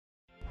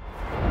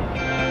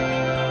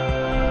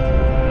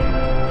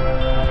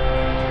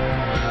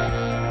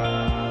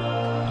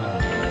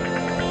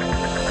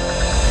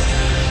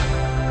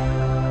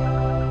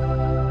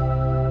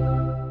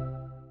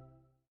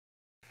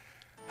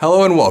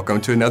Hello and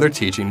welcome to another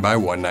teaching by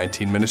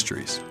 119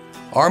 Ministries.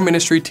 Our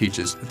ministry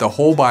teaches that the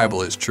whole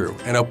Bible is true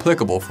and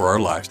applicable for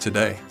our lives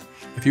today.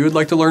 If you would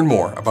like to learn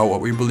more about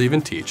what we believe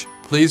and teach,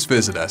 please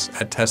visit us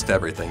at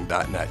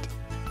testeverything.net.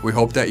 We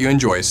hope that you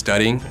enjoy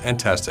studying and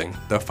testing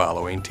the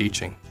following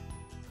teaching.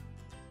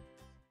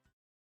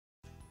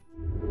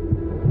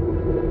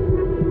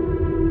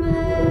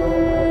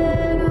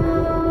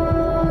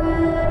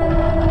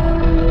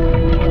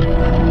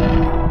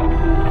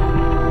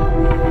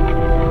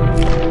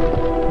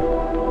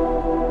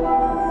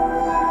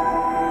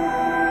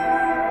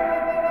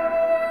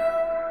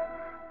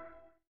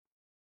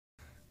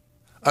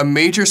 A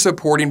major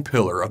supporting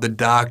pillar of the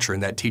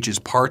doctrine that teaches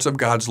parts of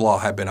God's law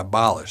have been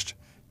abolished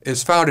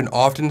is found in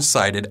often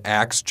cited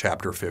Acts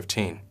chapter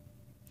 15.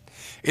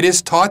 It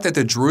is taught that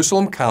the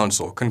Jerusalem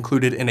Council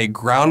concluded in a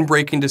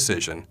groundbreaking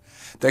decision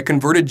that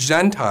converted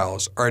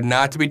Gentiles are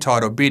not to be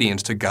taught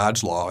obedience to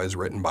God's law as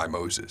written by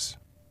Moses.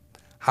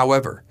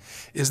 However,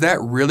 is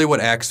that really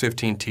what Acts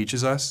 15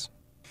 teaches us?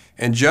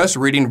 In just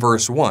reading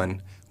verse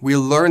 1, we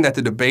learn that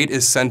the debate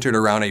is centered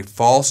around a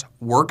false,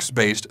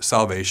 works-based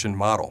salvation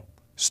model,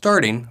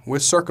 starting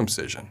with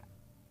circumcision.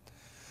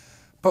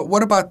 But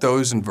what about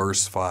those in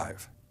verse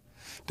 5?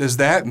 Does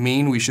that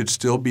mean we should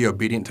still be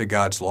obedient to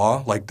God's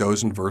law, like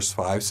those in verse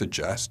 5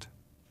 suggest?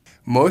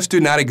 Most do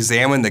not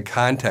examine the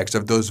context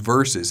of those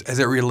verses as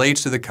it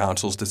relates to the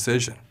council's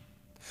decision.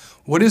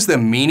 What is the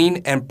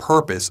meaning and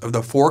purpose of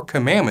the four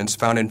commandments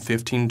found in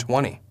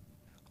 15:20?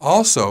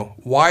 Also,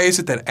 why is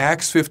it that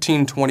Acts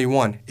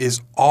 15:21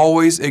 is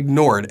always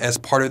ignored as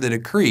part of the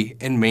decree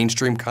in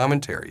mainstream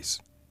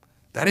commentaries?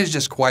 That is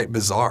just quite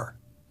bizarre.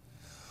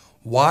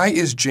 Why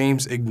is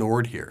James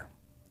ignored here?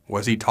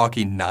 Was he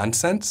talking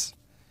nonsense?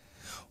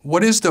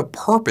 What is the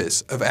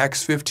purpose of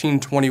Acts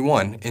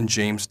 15:21 in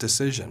James'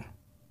 decision?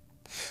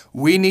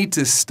 We need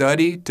to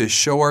study to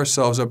show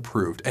ourselves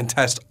approved and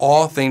test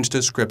all things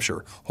to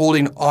Scripture,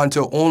 holding on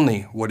to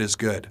only what is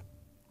good.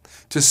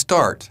 To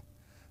start,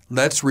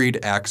 let's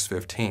read Acts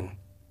 15.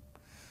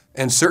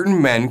 And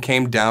certain men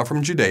came down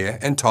from Judea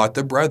and taught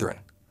the brethren,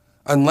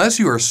 unless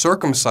you are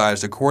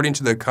circumcised according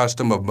to the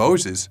custom of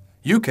Moses,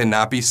 you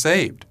cannot be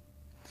saved.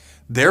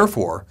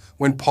 Therefore,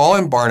 when Paul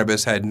and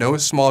Barnabas had no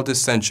small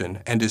dissension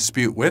and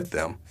dispute with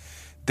them,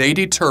 they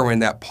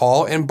determined that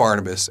Paul and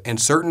Barnabas and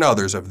certain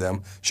others of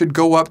them should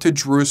go up to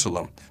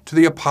Jerusalem to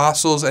the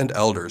apostles and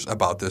elders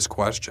about this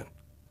question.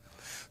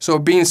 So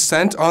being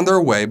sent on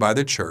their way by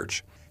the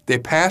church, they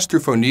passed through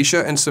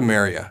Phoenicia and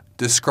Samaria,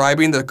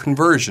 describing the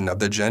conversion of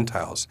the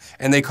Gentiles,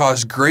 and they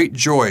caused great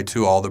joy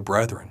to all the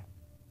brethren.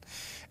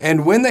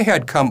 And when they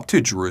had come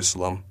to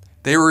Jerusalem,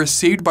 they were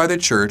received by the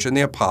church and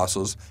the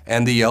apostles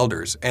and the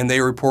elders, and they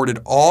reported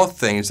all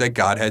things that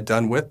God had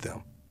done with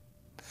them.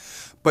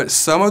 But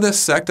some of the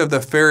sect of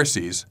the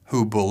Pharisees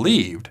who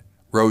believed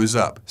rose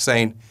up,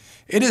 saying,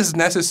 "It is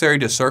necessary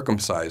to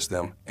circumcise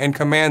them and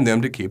command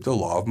them to keep the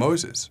law of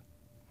Moses."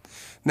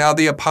 Now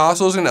the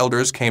apostles and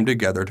elders came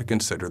together to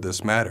consider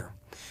this matter.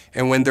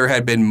 And when there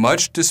had been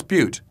much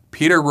dispute,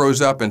 Peter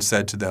rose up and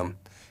said to them,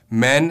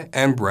 "Men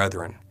and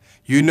brethren,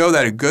 you know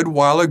that a good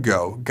while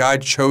ago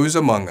God chose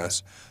among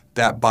us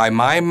that by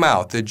my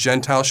mouth the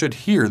Gentiles should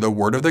hear the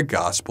word of the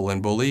gospel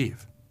and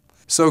believe.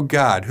 So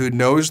God, who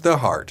knows the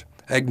heart,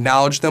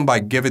 acknowledged them by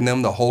giving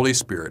them the Holy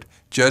Spirit,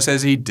 just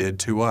as he did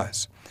to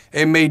us,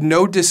 and made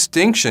no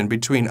distinction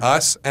between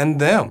us and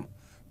them,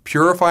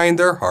 purifying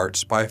their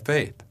hearts by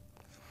faith.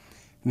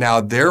 Now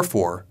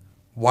therefore,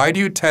 why do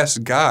you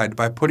test God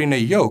by putting a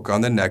yoke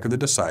on the neck of the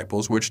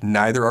disciples which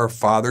neither our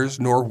fathers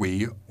nor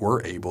we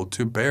were able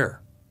to bear?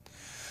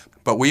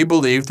 But we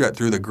believe that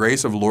through the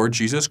grace of Lord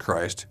Jesus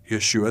Christ,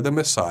 Yeshua the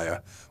Messiah,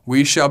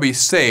 we shall be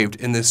saved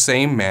in the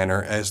same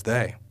manner as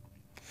they."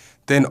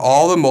 Then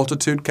all the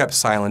multitude kept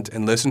silent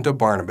and listened to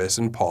Barnabas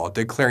and Paul,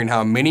 declaring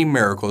how many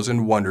miracles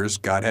and wonders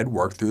God had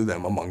worked through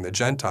them among the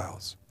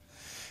Gentiles.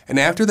 And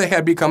after they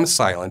had become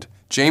silent,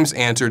 James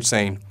answered,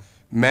 saying,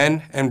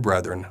 "Men and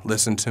brethren,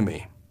 listen to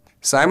me.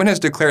 Simon has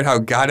declared how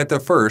God at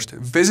the first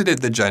visited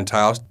the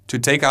Gentiles to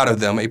take out of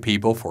them a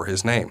people for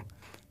his name.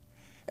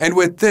 And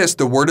with this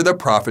the word of the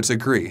prophets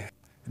agree,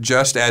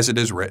 just as it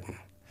is written,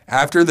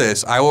 'After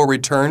this I will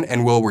return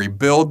and will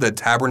rebuild the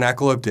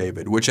tabernacle of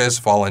David, which has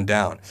fallen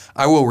down.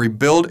 I will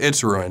rebuild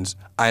its ruins,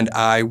 and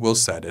I will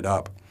set it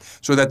up,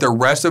 so that the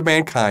rest of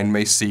mankind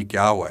may seek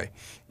Yahweh,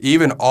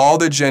 even all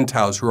the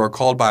Gentiles who are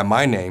called by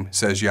my name,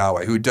 says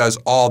Yahweh, who does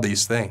all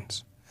these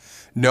things.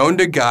 Known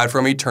to God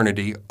from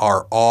eternity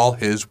are all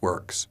his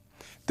works.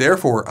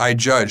 Therefore I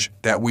judge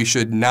that we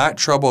should not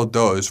trouble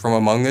those from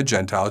among the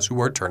Gentiles who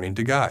are turning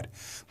to God,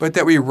 but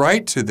that we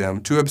write to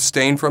them to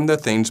abstain from the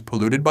things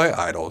polluted by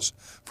idols,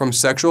 from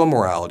sexual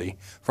immorality,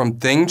 from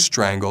things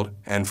strangled,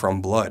 and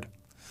from blood.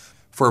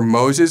 For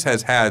Moses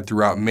has had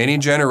throughout many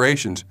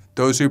generations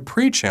those who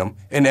preach him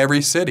in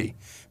every city,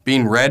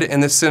 being read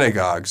in the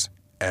synagogues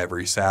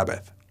every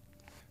Sabbath."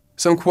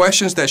 Some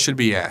questions that should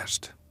be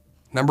asked.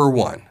 Number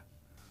 1,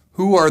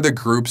 who are the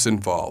groups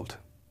involved?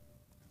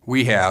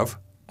 We have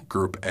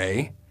Group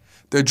A,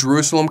 the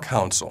Jerusalem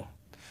Council.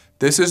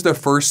 This is the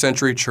first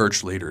century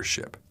church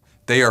leadership.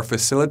 they are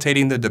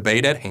facilitating the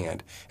debate at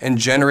hand and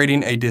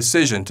generating a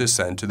decision to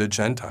send to the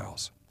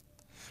Gentiles.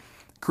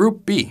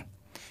 Group B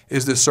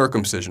is the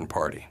circumcision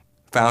party,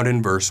 found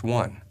in verse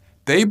 1.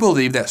 They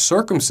believe that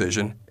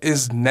circumcision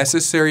is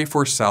necessary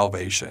for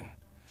salvation.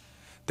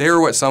 They are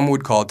what some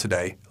would call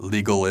today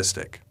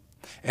legalistic,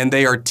 and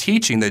they are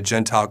teaching the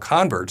Gentile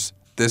converts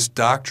this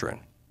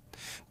doctrine.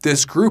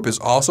 This group is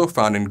also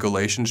found in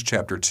Galatians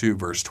chapter 2,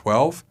 verse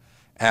 12,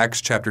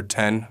 Acts chapter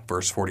 10,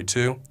 verse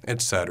 42,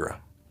 etc.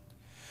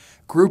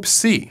 Group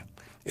C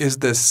is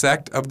the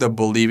sect of the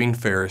believing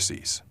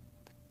Pharisees.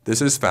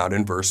 This is found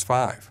in verse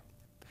 5.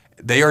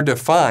 They are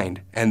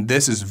defined, and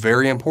this is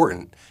very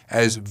important,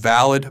 as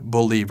valid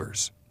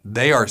believers.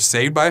 They are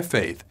saved by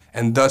faith,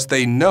 and thus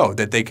they know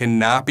that they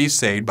cannot be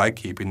saved by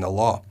keeping the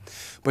law.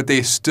 But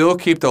they still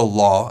keep the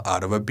law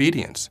out of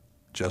obedience,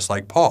 just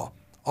like Paul,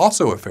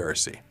 also a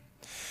Pharisee.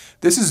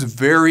 This is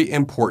very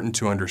important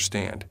to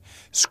understand.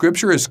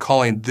 Scripture is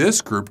calling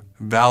this group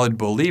valid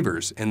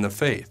believers in the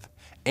faith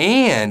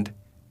and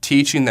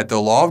teaching that the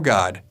law of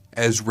God,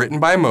 as written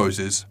by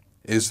Moses,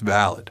 is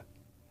valid.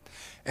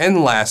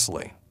 And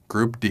lastly,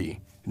 Group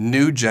D,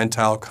 new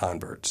Gentile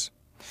converts.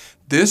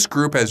 This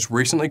group has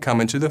recently come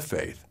into the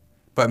faith,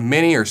 but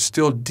many are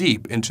still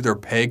deep into their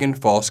pagan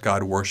false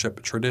god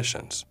worship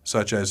traditions,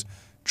 such as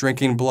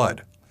drinking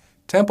blood,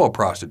 temple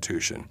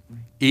prostitution,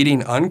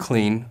 eating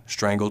unclean,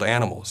 strangled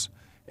animals,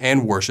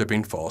 and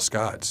worshiping false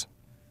gods.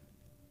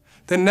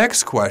 The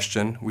next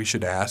question we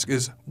should ask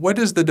is, what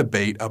is the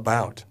debate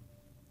about?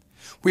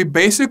 We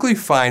basically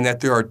find that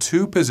there are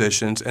two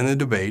positions in the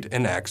debate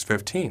in Acts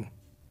 15.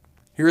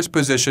 Here's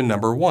position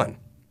number 1.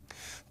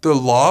 The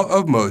law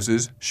of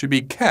Moses should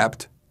be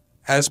kept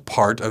as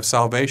part of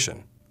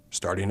salvation,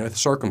 starting with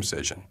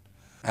circumcision.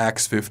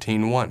 Acts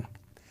 15:1.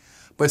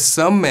 But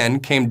some men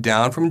came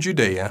down from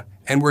Judea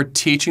and were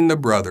teaching the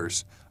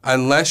brothers,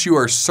 unless you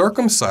are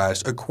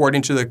circumcised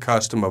according to the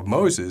custom of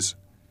Moses,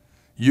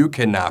 you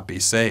cannot be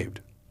saved.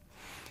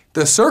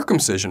 The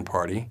circumcision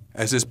party,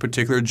 as this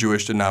particular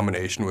Jewish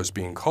denomination was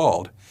being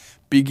called,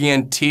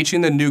 began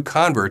teaching the new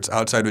converts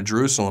outside of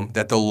Jerusalem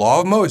that the law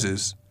of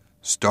Moses,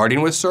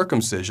 starting with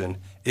circumcision,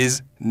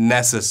 is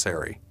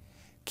necessary.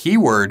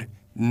 Keyword,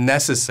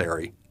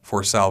 necessary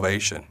for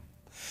salvation.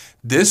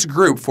 This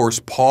group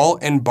forced Paul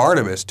and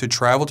Barnabas to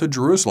travel to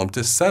Jerusalem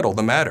to settle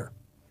the matter.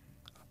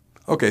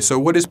 Okay, so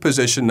what is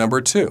position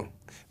number 2?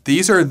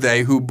 These are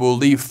they who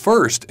believe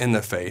first in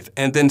the faith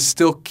and then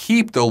still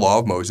keep the law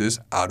of Moses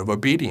out of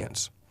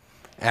obedience.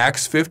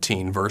 Acts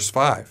 15, verse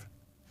 5.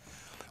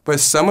 But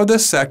some of the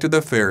sect of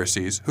the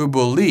Pharisees who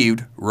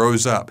believed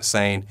rose up,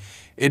 saying,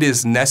 it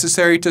is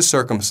necessary to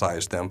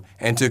circumcise them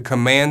and to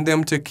command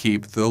them to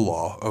keep the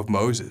law of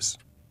Moses.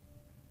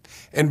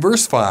 In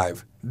verse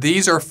 5,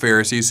 these are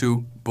Pharisees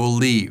who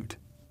believed,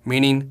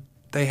 meaning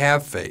they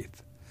have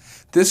faith.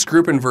 This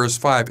group in verse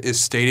 5 is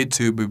stated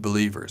to be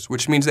believers,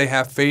 which means they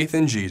have faith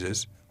in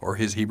Jesus, or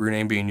his Hebrew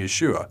name being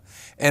Yeshua,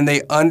 and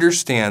they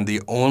understand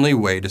the only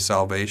way to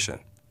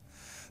salvation.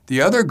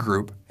 The other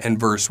group, in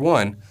verse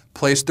 1,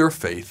 placed their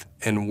faith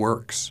in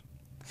works.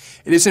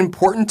 It is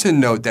important to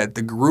note that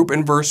the group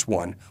in verse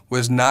 1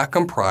 was not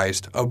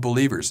comprised of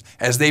believers,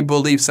 as they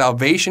believed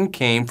salvation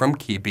came from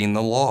keeping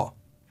the law.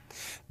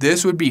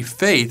 This would be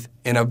faith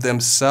in of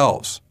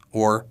themselves,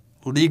 or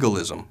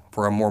legalism,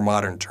 for a more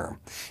modern term,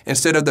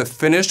 instead of the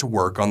finished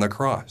work on the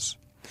cross.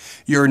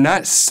 You're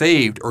not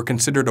saved or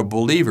considered a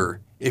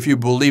believer if you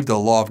believe the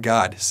law of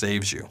God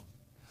saves you.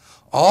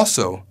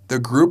 Also, the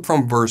group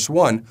from verse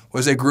 1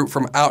 was a group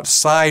from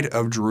outside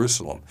of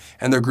Jerusalem,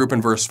 and the group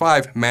in verse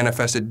 5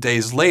 manifested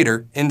days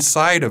later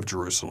inside of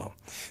Jerusalem.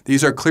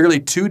 These are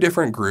clearly two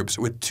different groups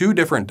with two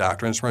different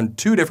doctrines from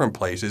two different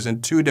places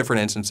in two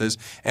different instances,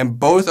 and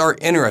both are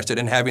interested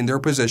in having their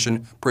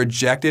position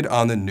projected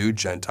on the new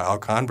Gentile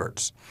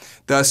converts.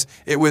 Thus,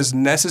 it was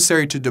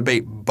necessary to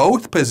debate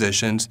both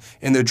positions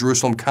in the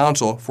Jerusalem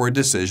Council for a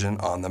decision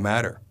on the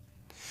matter.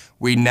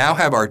 We now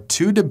have our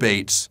two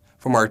debates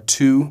from our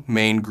two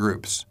main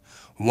groups.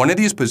 One of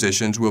these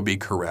positions will be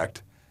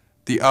correct,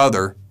 the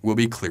other will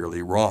be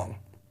clearly wrong.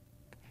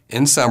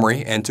 In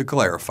summary, and to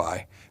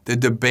clarify, the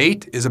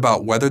debate is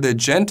about whether the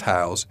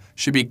Gentiles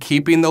should be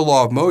keeping the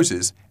law of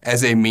Moses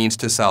as a means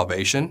to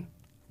salvation,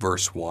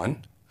 verse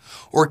 1,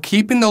 or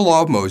keeping the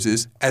law of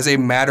Moses as a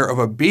matter of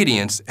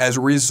obedience as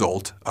a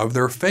result of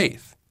their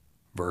faith,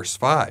 verse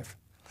 5.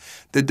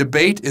 The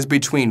debate is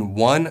between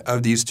one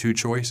of these two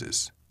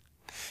choices.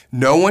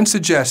 No one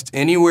suggests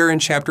anywhere in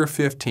chapter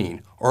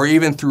 15, or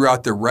even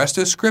throughout the rest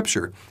of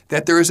Scripture,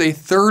 that there is a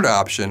third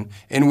option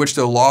in which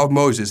the law of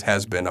Moses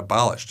has been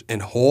abolished,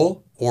 in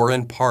whole or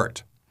in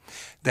part.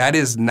 That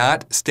is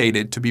not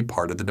stated to be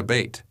part of the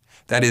debate.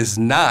 That is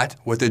not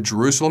what the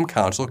Jerusalem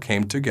Council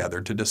came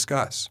together to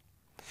discuss.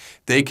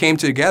 They came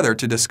together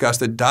to discuss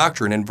the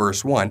doctrine in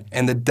verse 1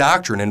 and the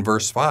doctrine in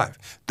verse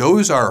 5.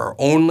 Those are our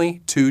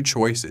only two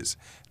choices.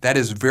 That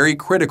is very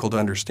critical to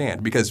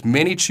understand because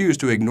many choose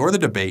to ignore the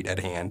debate at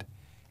hand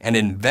and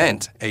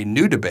invent a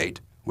new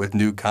debate with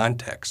new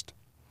context.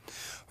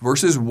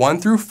 Verses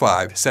 1 through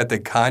 5 set the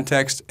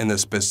context and the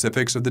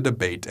specifics of the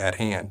debate at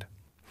hand.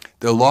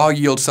 The law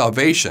yields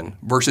salvation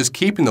versus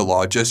keeping the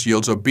law just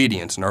yields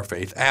obedience in our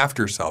faith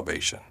after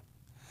salvation.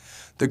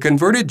 The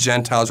converted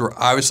Gentiles were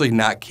obviously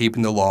not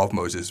keeping the law of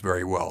Moses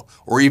very well,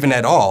 or even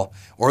at all,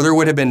 or there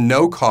would have been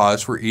no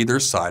cause for either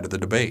side of the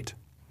debate.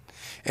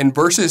 In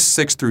verses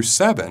 6 through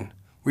 7,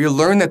 we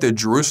learn that the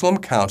Jerusalem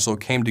Council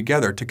came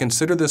together to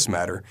consider this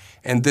matter,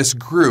 and this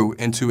grew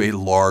into a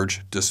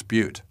large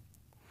dispute.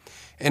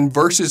 In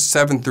verses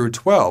 7 through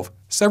 12,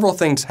 several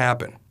things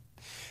happen.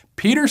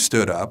 Peter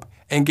stood up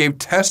and gave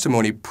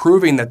testimony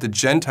proving that the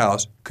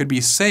Gentiles could be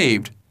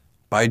saved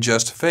by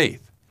just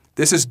faith.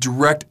 This is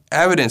direct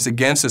evidence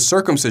against the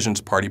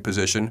circumcision's party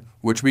position,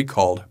 which we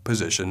called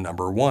position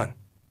number 1.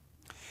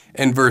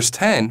 In verse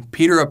 10,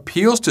 Peter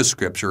appeals to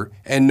Scripture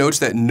and notes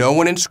that no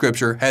one in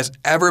Scripture has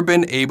ever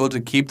been able to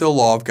keep the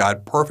law of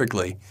God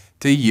perfectly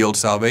to yield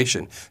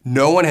salvation.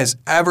 No one has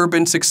ever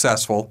been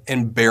successful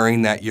in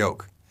bearing that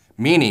yoke,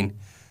 meaning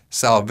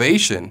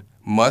salvation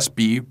must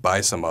be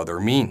by some other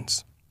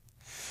means.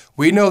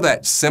 We know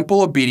that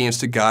simple obedience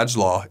to God's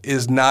law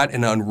is not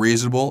an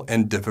unreasonable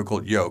and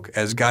difficult yoke,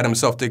 as God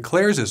Himself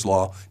declares His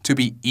law to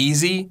be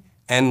easy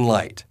and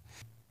light.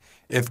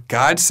 If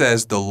God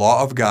says the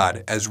law of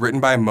God, as written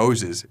by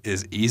Moses,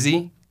 is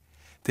easy,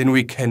 then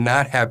we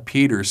cannot have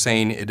Peter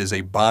saying it is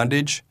a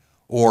bondage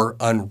or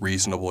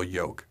unreasonable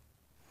yoke.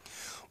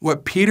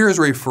 What Peter is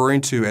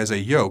referring to as a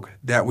yoke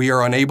that we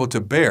are unable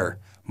to bear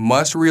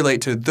must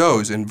relate to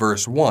those in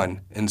verse 1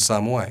 in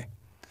some way,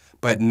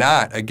 but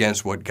not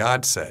against what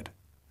God said.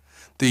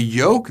 The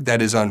yoke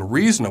that is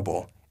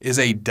unreasonable is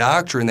a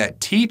doctrine that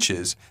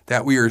teaches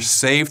that we are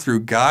saved through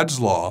God's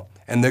law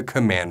and the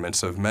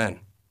commandments of men.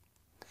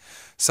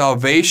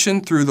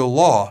 Salvation through the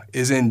law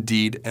is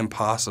indeed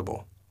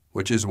impossible,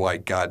 which is why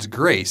God's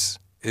grace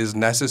is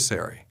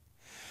necessary.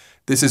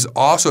 This is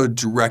also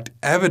direct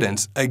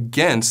evidence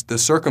against the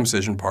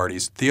circumcision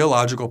party's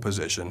theological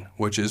position,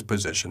 which is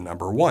position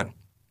number 1.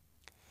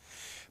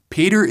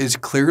 Peter is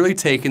clearly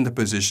taking the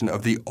position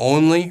of the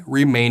only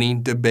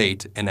remaining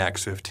debate in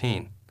Acts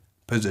 15,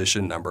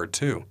 position number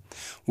 2,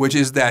 which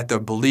is that the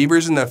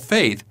believers in the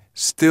faith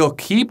still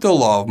keep the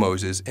law of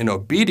Moses in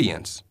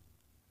obedience,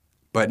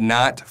 but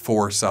not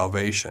for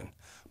salvation,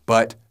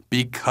 but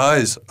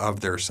because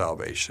of their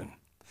salvation.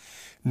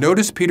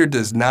 Notice Peter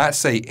does not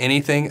say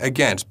anything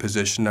against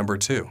position number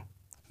 2,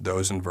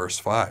 those in verse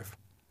 5.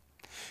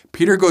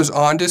 Peter goes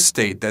on to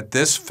state that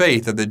this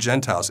faith of the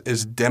Gentiles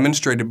is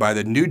demonstrated by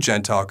the new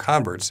Gentile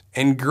converts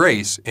and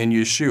grace in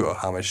Yeshua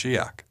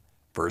HaMashiach,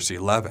 verse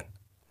 11.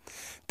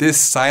 This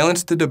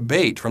silenced the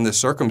debate from the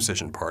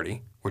circumcision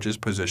party, which is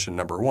position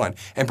number 1,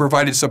 and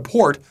provided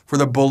support for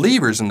the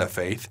believers in the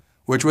faith,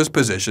 which was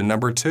position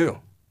number 2.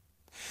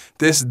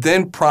 This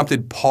then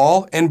prompted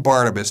Paul and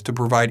Barnabas to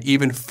provide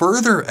even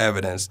further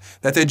evidence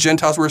that the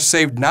Gentiles were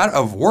saved not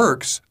of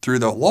works through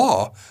the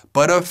law,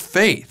 but of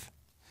faith.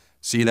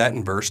 See that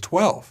in verse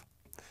 12.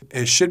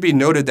 It should be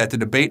noted that the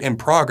debate in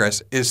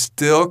progress is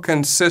still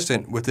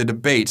consistent with the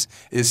debates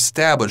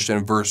established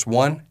in verse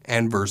 1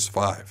 and verse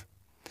 5.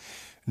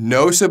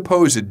 No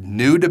supposed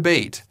new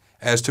debate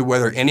as to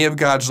whether any of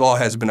God's law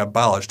has been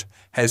abolished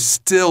has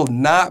still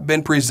not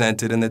been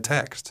presented in the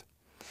text.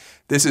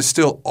 This is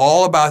still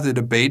all about the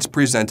debates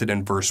presented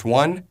in verse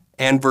 1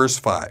 and verse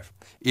 5,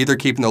 either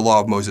keeping the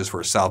law of Moses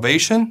for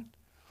salvation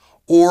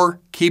or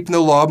keeping the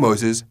law of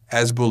Moses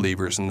as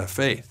believers in the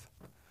faith.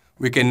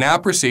 We can now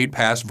proceed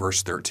past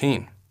verse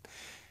 13.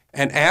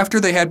 And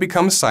after they had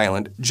become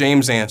silent,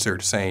 James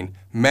answered, saying,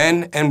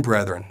 Men and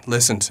brethren,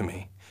 listen to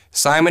me.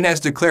 Simon has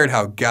declared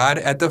how God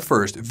at the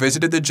first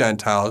visited the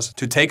Gentiles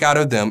to take out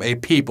of them a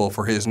people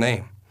for His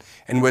name.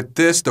 And with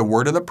this the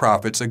word of the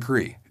prophets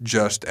agree,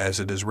 just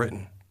as it is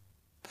written.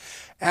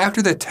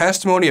 After the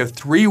testimony of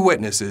 3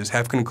 witnesses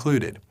have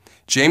concluded,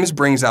 James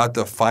brings out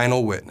the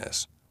final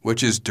witness,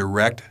 which is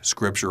direct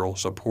scriptural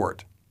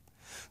support.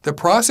 The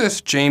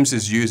process James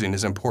is using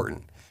is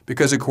important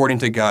because according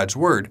to God's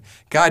Word,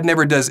 God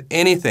never does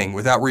anything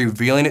without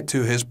revealing it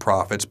to His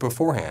prophets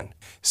beforehand.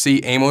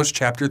 See Amos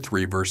chapter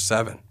 3, verse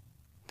 7.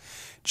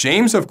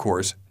 James, of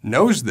course,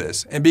 knows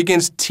this and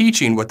begins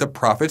teaching what the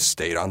prophets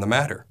state on the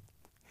matter.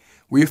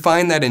 We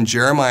find that in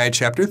Jeremiah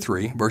chapter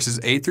 3, verses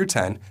 8 through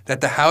 10, that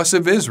the house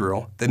of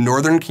Israel, the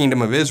northern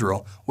kingdom of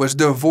Israel, was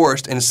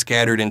divorced and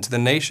scattered into the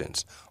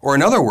nations, or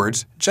in other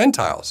words,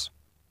 Gentiles.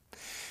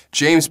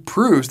 James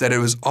proves that it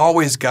was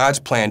always God's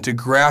plan to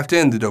graft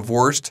in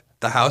the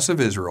house of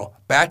Israel,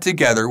 back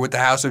together with the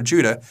house of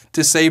Judah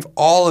to save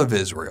all of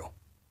Israel.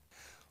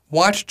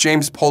 Watch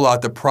James pull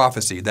out the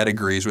prophecy that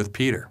agrees with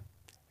Peter.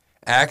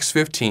 Acts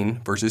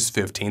 15, verses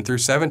 15 through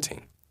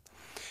 17.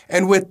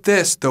 And with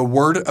this the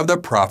word of the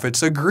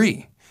prophets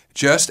agree,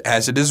 just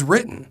as it is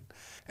written.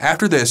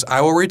 After this I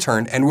will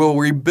return and will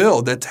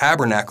rebuild the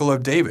tabernacle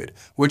of David,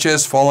 which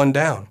has fallen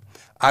down.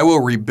 I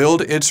will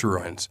rebuild its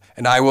ruins,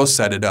 and I will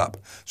set it up,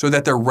 so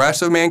that the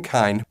rest of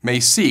mankind may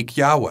seek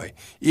Yahweh,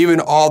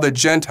 even all the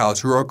Gentiles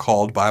who are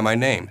called by my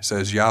name,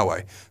 says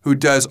Yahweh, who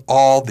does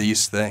all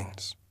these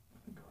things.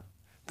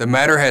 The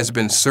matter has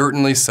been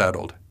certainly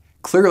settled.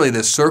 Clearly,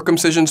 the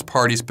circumcision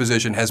party's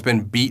position has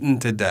been beaten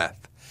to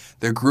death.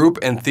 The group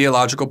and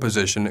theological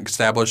position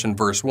established in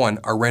verse 1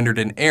 are rendered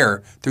in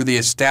error through the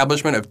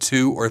establishment of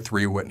 2 or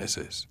 3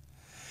 witnesses.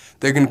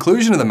 The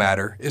conclusion of the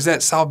matter is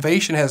that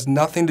salvation has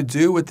nothing to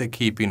do with the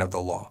keeping of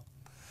the law.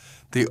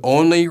 The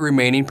only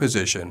remaining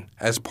position,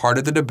 as part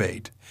of the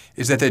debate,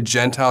 is that the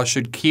Gentiles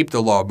should keep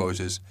the law of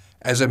Moses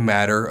as a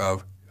matter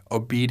of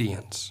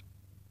obedience.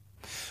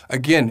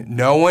 Again,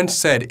 no one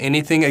said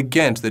anything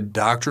against the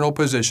doctrinal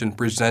position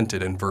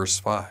presented in verse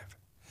 5.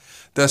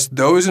 Thus,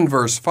 those in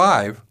verse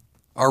 5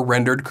 are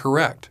rendered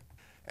correct.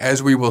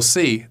 As we will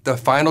see, the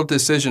final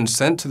decision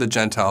sent to the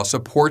Gentiles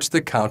supports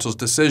the council's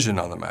decision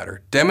on the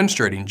matter,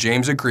 demonstrating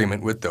James'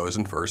 agreement with those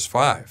in verse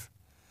 5.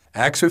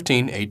 Acts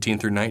 15, 18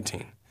 through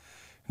 19.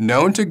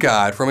 Known to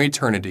God from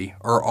eternity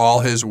are all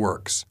his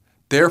works.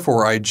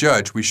 Therefore I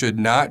judge we should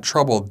not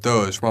trouble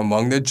those from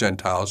among the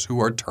Gentiles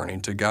who are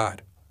turning to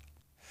God.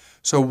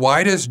 So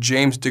why does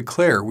James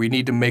declare we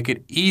need to make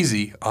it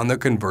easy on the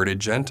converted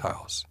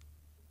Gentiles?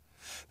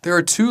 There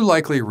are 2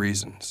 likely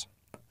reasons.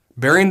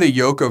 Bearing the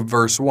yoke of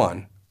verse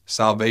 1,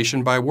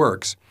 salvation by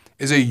works,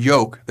 is a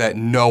yoke that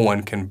no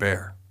one can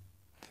bear.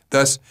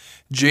 Thus,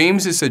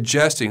 James is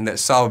suggesting that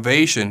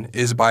salvation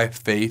is by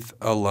faith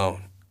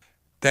alone.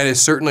 That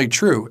is certainly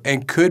true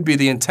and could be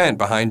the intent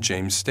behind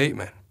James'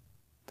 statement.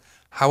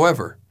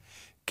 However,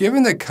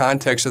 given the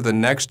context of the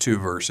next 2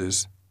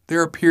 verses,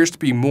 there appears to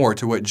be more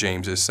to what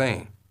James is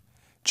saying.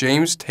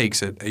 James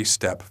takes it a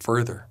step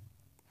further.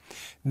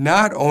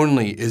 Not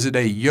only is it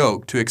a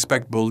yoke to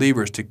expect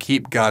believers to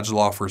keep God's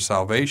law for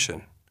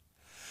salvation,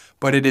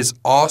 but it is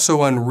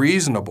also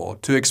unreasonable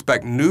to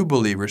expect new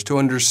believers to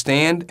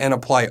understand and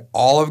apply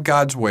all of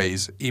God's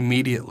ways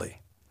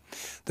immediately.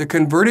 The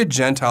converted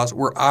Gentiles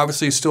were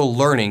obviously still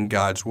learning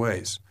God's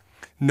ways.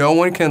 No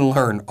one can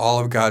learn all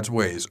of God's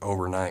ways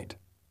overnight.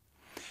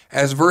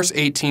 As verse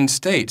 18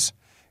 states,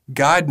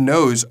 God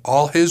knows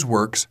all his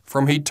works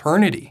from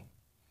eternity.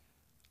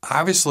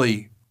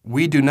 Obviously,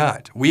 we do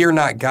not. We are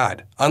not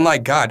God.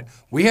 Unlike God,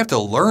 we have to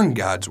learn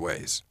God's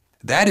ways.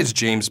 That is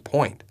James'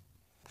 point.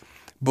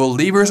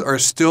 Believers are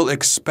still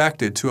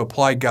expected to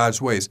apply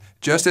God's ways,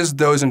 just as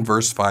those in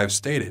verse 5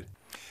 stated.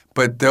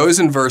 But those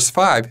in verse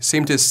 5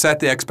 seem to set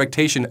the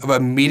expectation of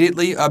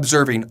immediately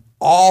observing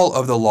all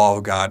of the law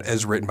of God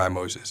as written by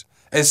Moses,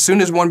 as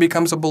soon as one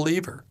becomes a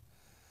believer.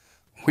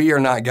 We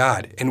are not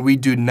God, and we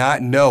do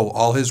not know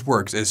all his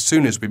works as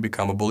soon as we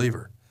become a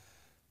believer.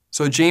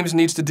 So James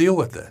needs to deal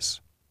with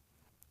this.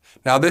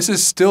 Now, this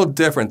is still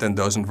different than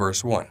those in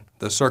verse 1,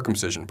 the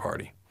circumcision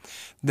party.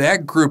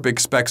 That group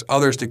expects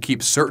others to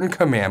keep certain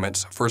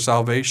commandments for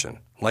salvation,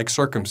 like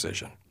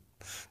circumcision.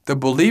 The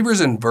believers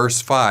in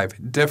verse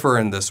 5 differ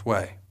in this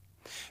way.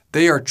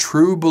 They are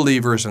true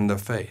believers in the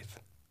faith.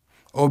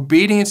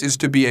 Obedience is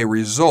to be a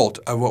result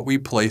of what we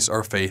place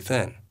our faith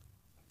in,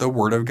 the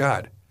Word of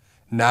God,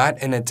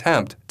 not an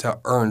attempt to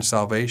earn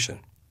salvation.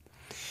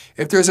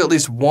 If there's at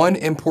least one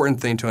important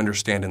thing to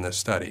understand in this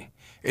study,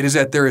 it is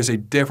that there is a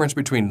difference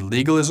between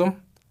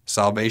legalism,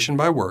 salvation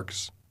by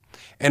works,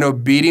 and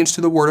obedience to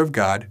the Word of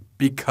God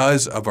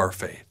because of our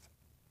faith.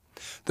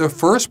 The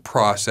first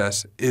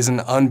process is an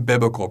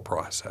unbiblical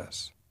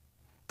process.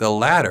 The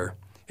latter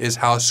is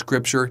how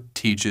Scripture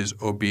teaches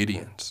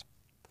obedience.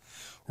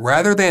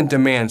 Rather than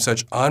demand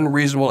such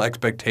unreasonable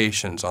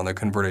expectations on the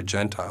converted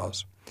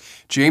Gentiles,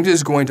 James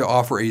is going to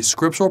offer a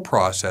scriptural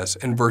process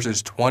in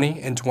verses 20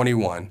 and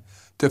 21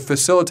 to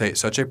facilitate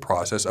such a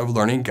process of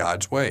learning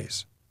God's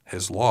ways,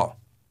 his law.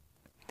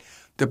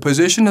 The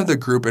position of the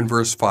group in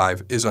verse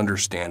 5 is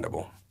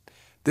understandable.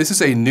 This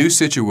is a new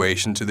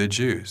situation to the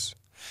Jews.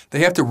 They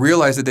have to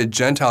realize that the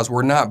Gentiles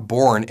were not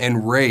born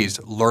and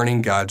raised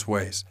learning God's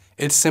ways.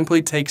 It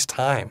simply takes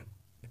time.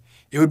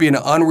 It would be an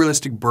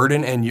unrealistic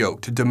burden and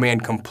yoke to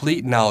demand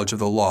complete knowledge of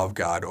the law of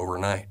God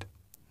overnight.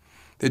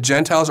 The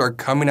Gentiles are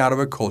coming out of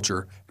a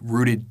culture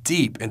rooted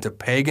deep into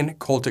pagan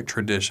cultic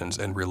traditions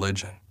and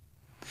religion.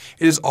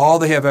 It is all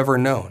they have ever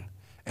known,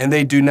 and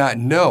they do not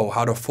know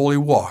how to fully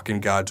walk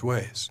in God's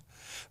ways.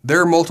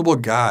 Their multiple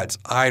gods,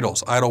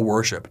 idols, idol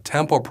worship,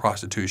 temple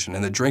prostitution,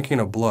 and the drinking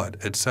of blood,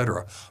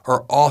 etc.,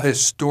 are all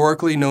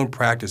historically known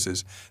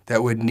practices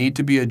that would need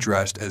to be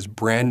addressed as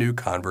brand new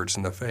converts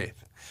in the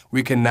faith.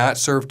 We cannot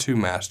serve 2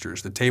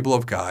 masters, the table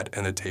of God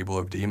and the table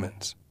of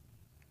demons.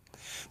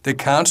 The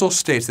council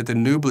states that the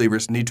new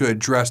believers need to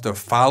address the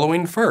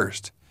following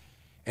first,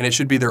 and it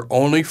should be their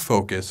only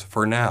focus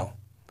for now.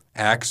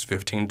 Acts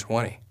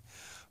 15:20.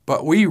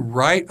 But we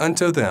write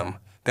unto them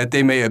that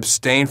they may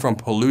abstain from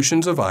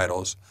pollutions of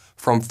idols,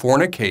 from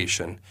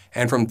fornication,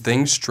 and from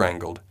things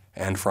strangled,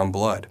 and from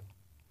blood.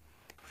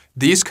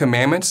 These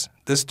commandments,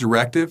 this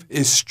directive,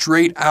 is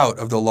straight out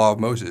of the law of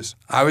Moses,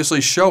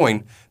 obviously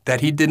showing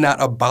that he did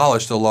not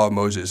abolish the law of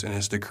Moses in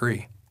his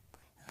decree.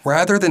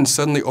 Rather than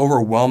suddenly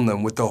overwhelm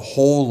them with the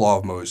whole law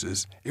of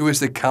Moses, it was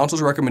the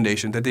council's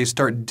recommendation that they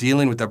start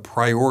dealing with the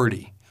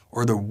priority,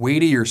 or the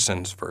weightier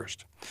sins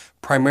first,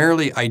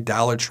 primarily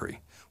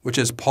idolatry, which,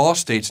 as Paul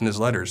states in his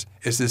letters,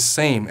 is the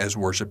same as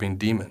worshiping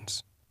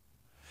demons.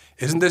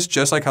 Isn't this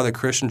just like how the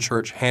Christian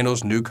church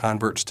handles new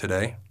converts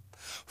today?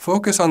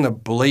 Focus on the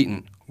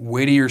blatant,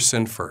 weightier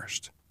sin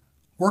first.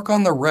 work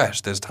on the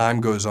rest as time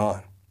goes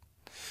on.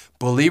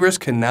 Believers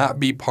cannot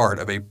be part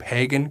of a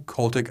pagan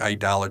cultic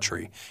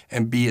idolatry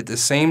and be at the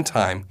same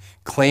time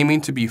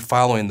claiming to be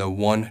following the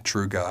one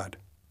true God.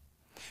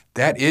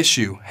 That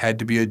issue had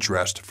to be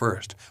addressed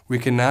first. We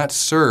cannot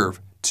serve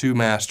two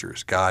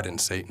masters, God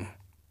and Satan.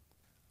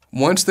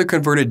 Once the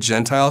converted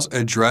Gentiles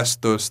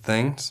addressed those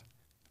things,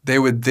 they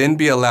would then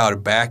be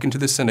allowed back into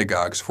the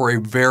synagogues for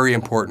a very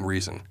important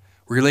reason,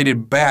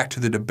 related back to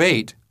the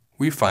debate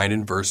we find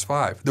in verse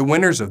 5, the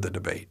winners of the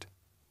debate.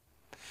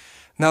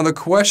 Now, the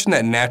question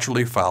that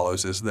naturally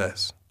follows is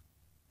this: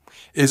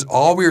 is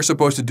all we are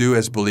supposed to do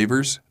as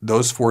believers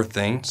those four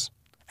things?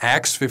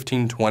 Acts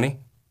 15:20?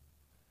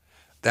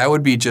 That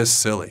would be just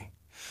silly.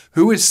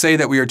 Who would say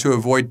that we are to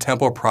avoid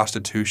temple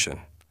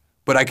prostitution,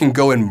 but I can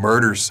go and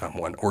murder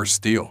someone or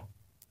steal?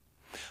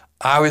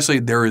 Obviously,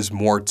 there is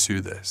more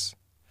to this.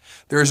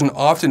 There is an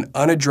often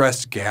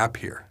unaddressed gap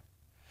here.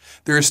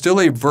 There is still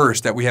a verse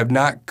that we have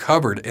not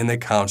covered in the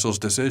council's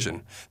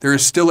decision. There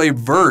is still a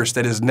verse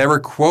that is never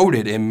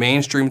quoted in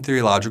mainstream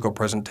theological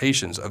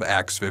presentations of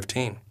Acts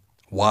 15.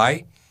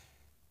 Why?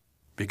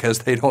 Because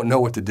they don't know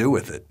what to do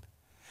with it.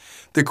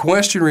 The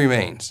question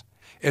remains,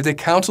 if the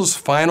council's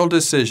final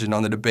decision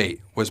on the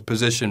debate was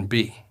position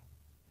B,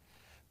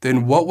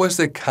 then what was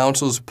the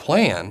council's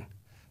plan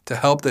to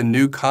help the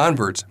new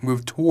converts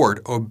move toward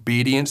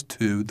obedience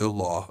to the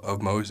law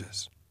of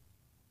Moses?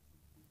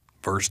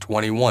 Verse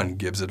 21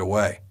 gives it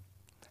away.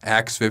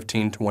 Acts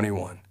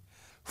 15:21.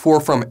 For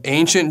from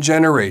ancient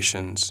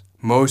generations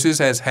Moses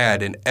has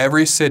had in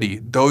every city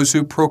those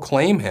who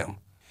proclaim him,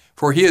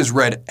 for he is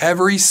read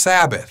every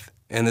Sabbath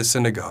in the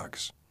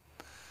synagogues.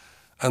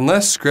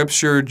 Unless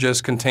Scripture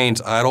just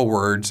contains idle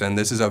words and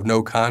this is of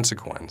no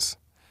consequence,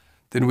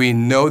 then we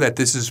know that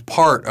this is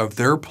part of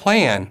their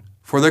plan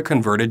for the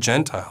converted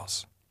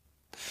Gentiles.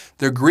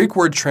 The Greek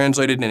word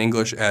translated in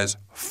English as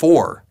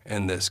for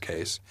in this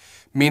case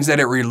means that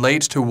it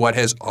relates to what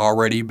has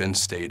already been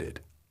stated.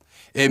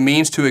 It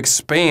means to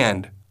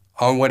expand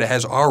on what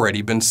has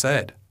already been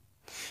said.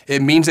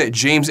 It means that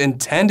James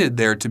intended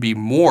there to be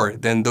more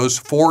than those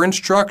four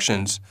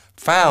instructions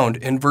found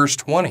in verse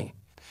 20.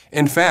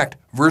 In fact,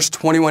 verse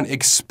 21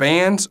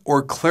 expands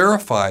or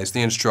clarifies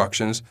the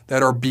instructions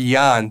that are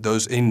beyond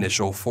those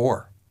initial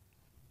four.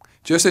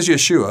 Just as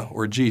Yeshua,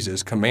 or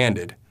Jesus,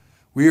 commanded,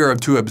 we are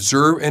to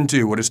observe and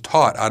do what is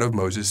taught out of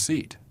Moses'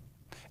 seat,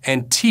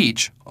 and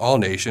teach all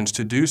nations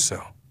to do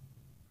so.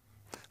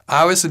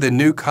 Obviously, the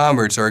new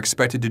converts are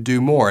expected to do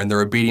more in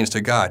their obedience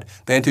to God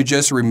than to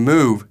just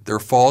remove their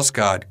false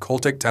god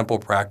cultic temple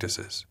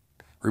practices.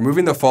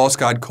 Removing the false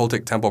god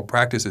cultic temple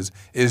practices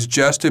is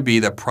just to be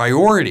the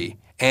priority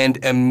and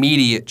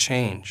immediate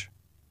change.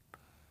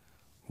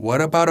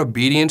 What about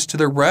obedience to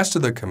the rest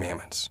of the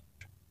commandments?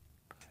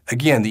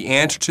 Again, the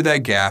answer to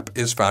that gap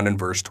is found in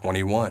verse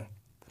 21.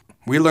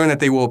 We learn that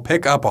they will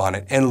pick up on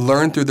it and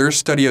learn through their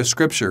study of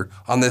Scripture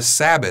on the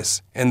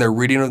Sabbaths and their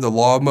reading of the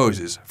law of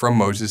Moses from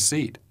Moses'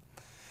 seat.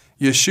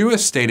 Yeshua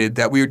stated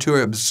that we are to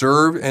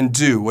observe and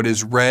do what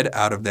is read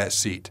out of that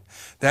seat.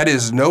 That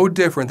is no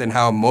different than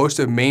how most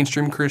of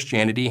mainstream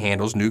Christianity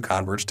handles new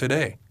converts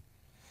today.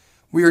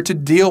 We are to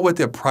deal with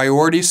the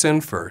priority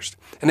sin first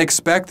and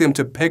expect them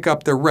to pick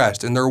up the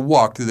rest in their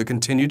walk through the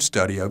continued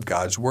study of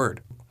God's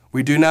Word.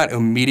 We do not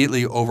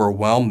immediately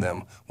overwhelm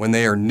them when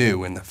they are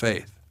new in the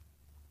faith.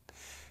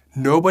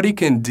 Nobody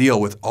can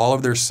deal with all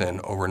of their sin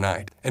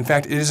overnight. In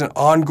fact, it is an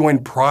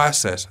ongoing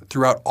process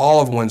throughout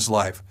all of one's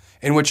life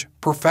in which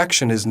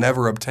perfection is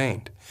never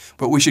obtained,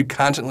 but we should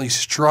constantly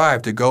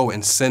strive to go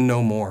and sin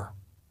no more.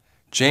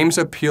 James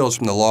appeals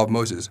from the law of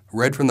Moses,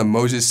 read from the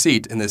Moses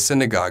seat in the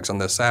synagogues on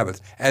the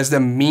Sabbath, as the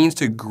means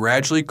to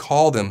gradually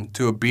call them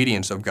to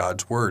obedience of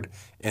God's Word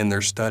in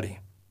their study.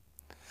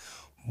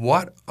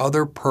 What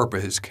other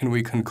purpose can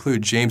we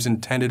conclude James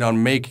intended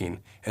on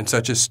making in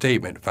such a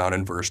statement found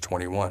in verse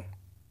 21?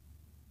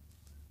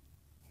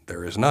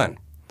 There is none.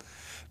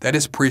 That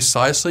is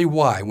precisely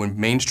why when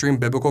mainstream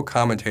biblical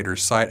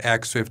commentators cite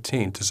Acts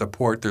 15 to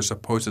support their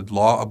supposed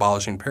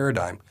law-abolishing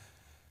paradigm,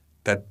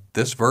 that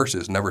this verse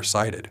is never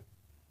cited.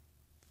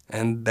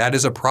 And that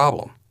is a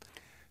problem.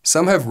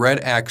 Some have read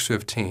Acts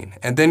 15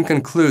 and then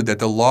conclude that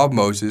the law of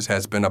Moses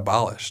has been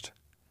abolished.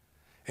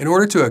 In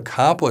order to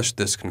accomplish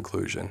this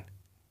conclusion,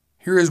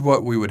 here is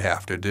what we would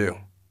have to do.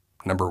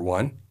 Number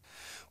 1,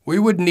 we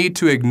would need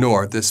to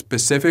ignore the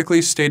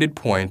specifically stated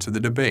points of the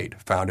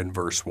debate found in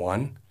verse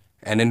 1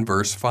 and in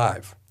verse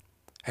 5,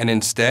 and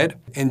instead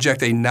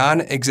inject a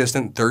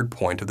non-existent third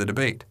point of the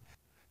debate,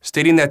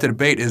 stating that the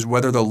debate is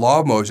whether the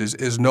law of Moses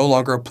is no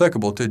longer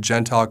applicable to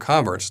Gentile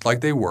converts like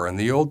they were in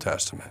the Old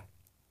Testament.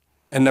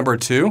 And number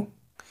 2,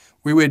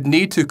 we would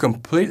need to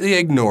completely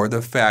ignore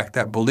the fact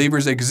that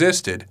believers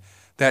existed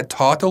that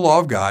taught the law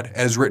of God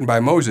as written by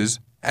Moses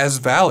as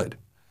valid,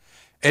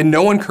 and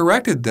no one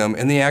corrected them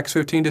in the Acts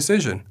 15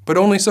 decision, but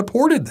only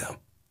supported them.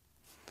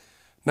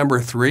 Number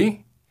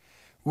 3,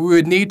 we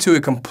would need to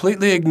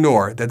completely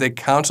ignore that the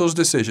council's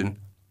decision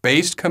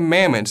based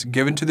commandments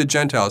given to the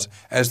Gentiles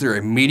as their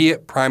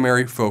immediate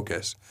primary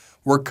focus,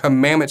 were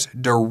commandments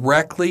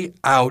directly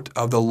out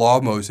of the law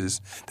of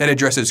Moses that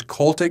addresses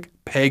cultic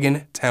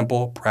pagan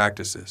temple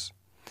practices.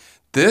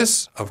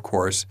 This, of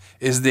course,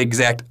 is the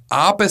exact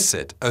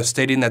opposite of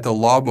stating that the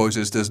law of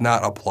Moses does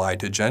not apply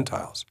to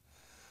Gentiles.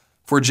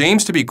 For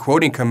James to be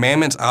quoting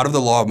commandments out of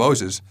the law of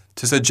Moses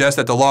to suggest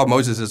that the law of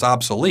Moses is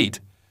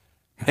obsolete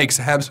makes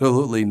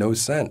absolutely no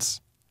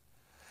sense.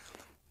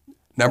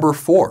 Number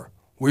 4,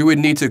 we would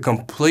need to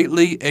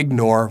completely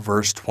ignore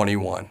verse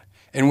 21,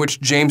 in which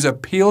James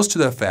appeals to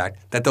the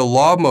fact that the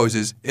law of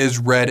Moses is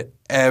read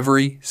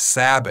every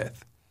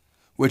Sabbath,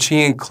 which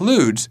he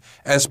includes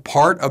as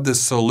part of the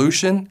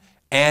solution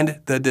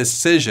and the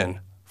decision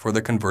for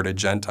the converted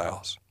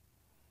Gentiles.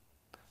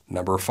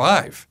 Number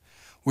 5,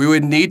 we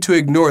would need to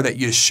ignore that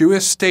Yeshua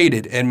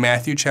stated in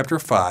Matthew chapter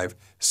 5,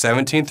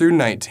 17 through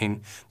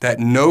 19, that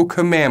no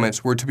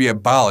commandments were to be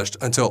abolished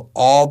until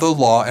all the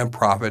law and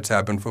prophets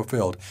have been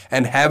fulfilled,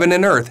 and heaven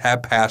and earth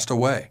have passed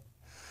away.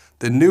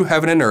 The new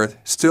heaven and earth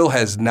still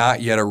has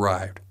not yet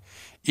arrived.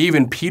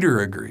 Even Peter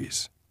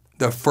agrees.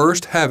 The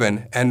first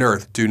heaven and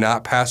earth do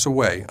not pass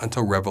away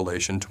until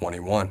Revelation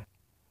 21.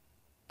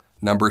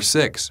 Number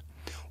 6,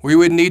 we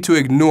would need to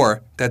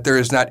ignore that there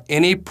is not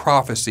any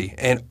prophecy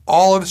in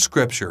all of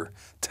Scripture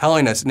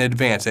telling us in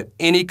advance that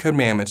any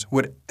commandments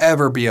would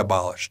ever be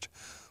abolished,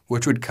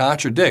 which would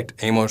contradict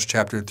Amos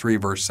chapter 3,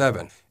 verse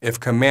 7, if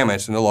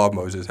commandments in the law of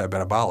Moses have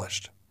been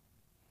abolished.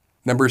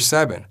 Number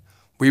 7,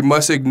 we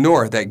must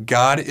ignore that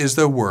God is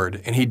the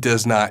Word and He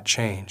does not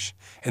change,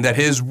 and that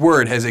His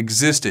Word has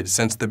existed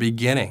since the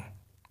beginning.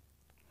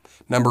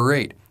 Number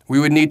 8, we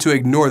would need to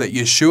ignore that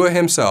Yeshua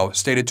Himself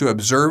stated to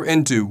observe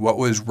and do what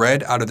was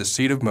read out of the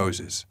seat of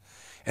Moses,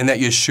 and that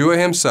Yeshua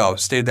Himself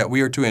stated that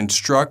we are to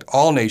instruct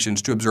all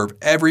nations to observe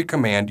every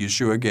command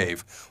Yeshua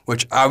gave,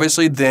 which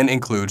obviously then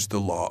includes the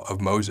law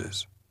of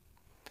Moses.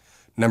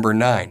 Number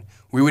 9,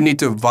 we would need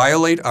to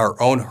violate our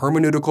own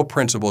hermeneutical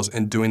principles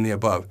in doing the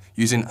above,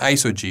 using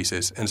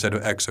eisegesis instead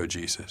of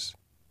exegesis.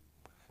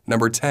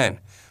 Number 10,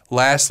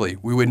 lastly,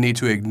 we would need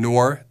to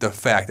ignore the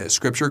fact that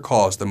Scripture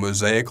calls the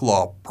Mosaic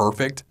law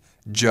perfect,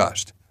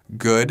 just,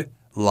 good,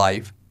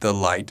 life, the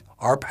light,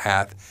 our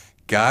path,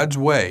 God's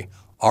way,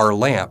 our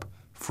lamp,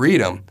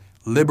 freedom,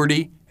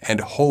 liberty, and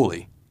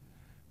holy.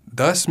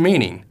 Thus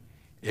meaning,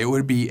 it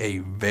would be a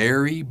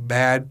very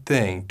bad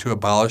thing to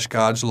abolish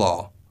God's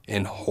law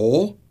in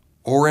whole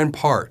or in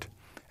part,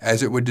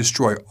 as it would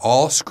destroy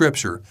all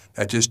Scripture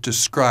that just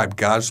described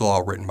God's law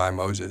written by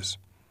Moses.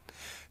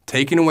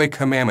 Taking away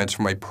commandments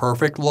from a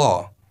perfect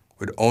law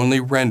would only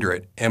render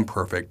it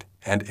imperfect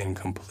and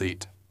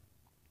incomplete.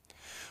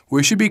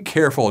 We should be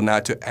careful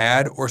not to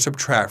add or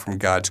subtract from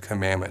God's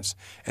commandments,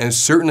 and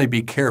certainly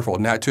be careful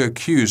not to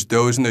accuse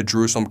those in the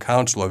Jerusalem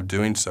Council of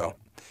doing so,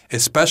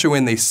 especially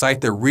when they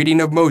cite the reading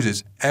of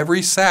Moses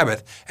every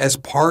Sabbath as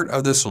part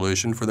of the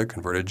solution for the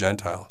converted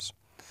Gentiles.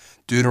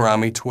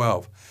 Deuteronomy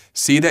 12,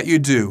 see that you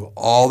do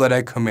all that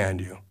I command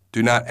you.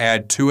 Do not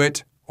add to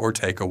it or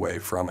take away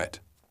from it.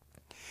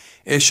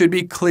 It should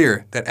be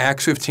clear that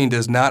Acts 15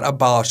 does not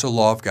abolish the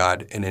law of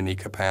God in any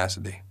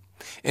capacity.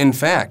 In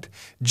fact,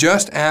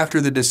 just after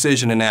the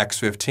decision in Acts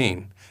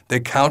 15, the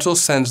council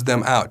sends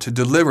them out to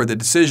deliver the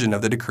decision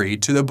of the decree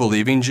to the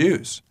believing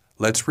Jews.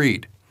 Let's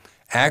read.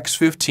 Acts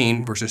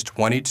 15, verses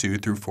 22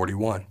 through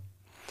 41.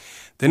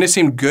 Then it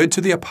seemed good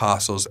to the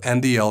apostles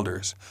and the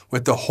elders,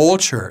 with the whole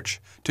church,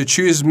 to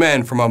choose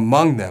men from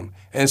among them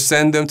and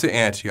send them to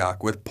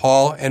Antioch with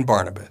Paul and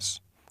Barnabas.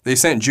 They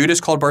sent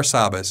Judas called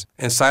Barsabbas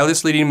and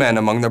Silas leading men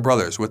among the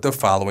brothers with the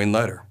following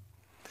letter.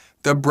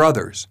 The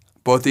brothers,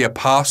 both the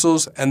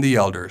apostles and the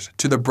elders,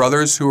 to the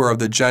brothers who are of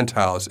the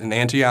Gentiles in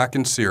Antioch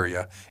and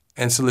Syria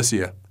and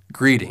Cilicia,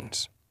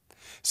 greetings.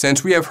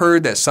 Since we have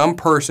heard that some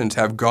persons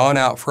have gone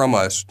out from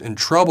us and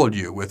troubled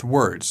you with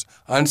words,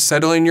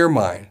 unsettling your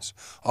minds,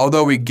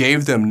 although we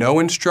gave them no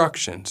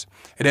instructions,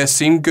 it has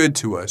seemed good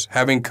to us,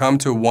 having come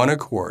to one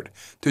accord,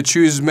 to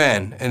choose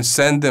men and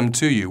send them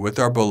to you with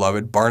our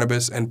beloved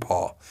Barnabas and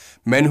Paul,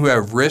 men who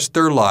have risked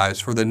their lives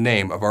for the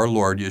name of our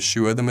Lord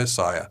Yeshua the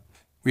Messiah.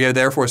 We have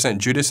therefore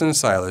sent Judas and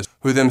Silas,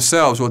 who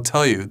themselves will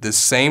tell you the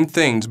same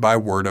things by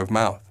word of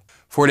mouth.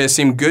 For it has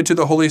seemed good to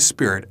the Holy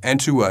Spirit and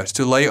to us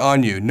to lay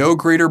on you no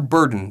greater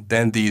burden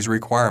than these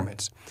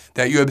requirements,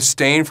 that you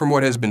abstain from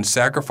what has been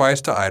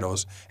sacrificed to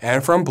idols,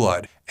 and from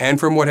blood, and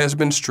from what has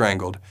been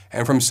strangled,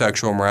 and from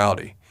sexual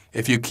immorality.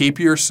 If you keep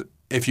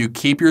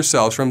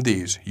yourselves from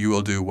these, you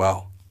will do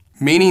well.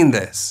 Meaning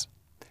this,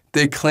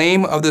 the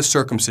claim of the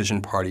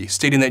circumcision party,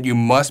 stating that you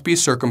must be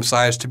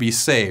circumcised to be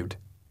saved,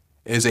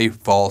 is a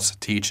false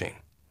teaching.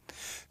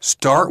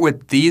 Start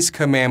with these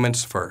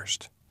commandments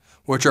first,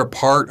 which are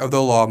part of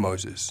the law of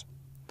Moses.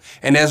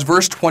 And as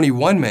verse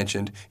 21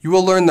 mentioned, you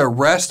will learn the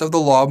rest of the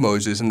law of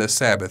Moses in the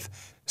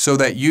Sabbath, so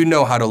that you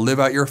know how to live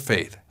out your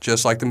faith,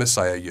 just like the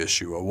Messiah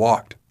Yeshua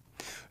walked.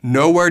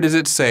 Nowhere does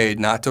it say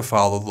not to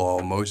follow the law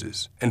of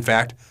Moses. In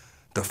fact,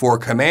 the 4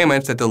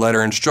 commandments that the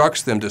letter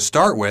instructs them to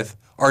start with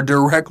are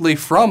directly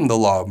from the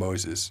law of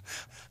Moses.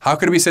 How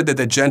could it be said that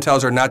the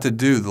Gentiles are not to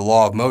do the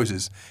law of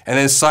Moses and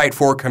then cite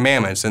 4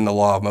 commandments in the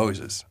law of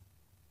Moses?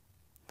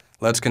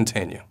 Let's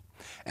continue.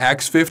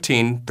 Acts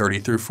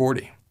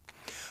 15:30-40.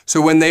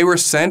 So when they were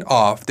sent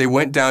off, they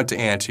went down to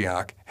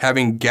Antioch,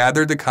 having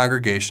gathered the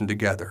congregation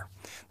together.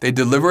 They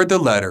delivered the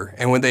letter,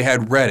 and when they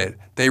had read it,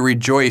 they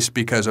rejoiced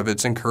because of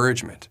its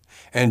encouragement.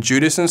 And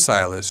Judas and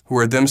Silas, who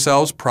were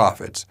themselves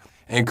prophets,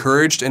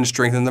 encouraged and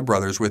strengthened the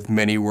brothers with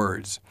many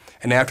words.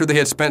 And after they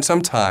had spent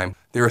some time,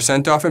 they were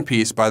sent off in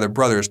peace by the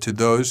brothers to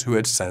those who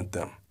had sent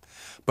them.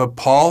 But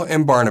Paul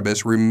and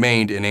Barnabas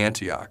remained in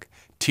Antioch,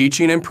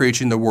 teaching and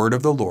preaching the word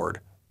of the Lord,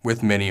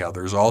 with many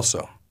others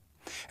also.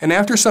 And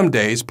after some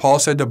days, Paul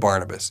said to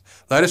Barnabas,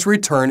 "Let us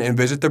return and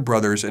visit the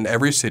brothers in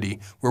every city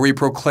where we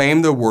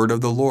proclaim the word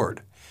of the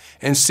Lord,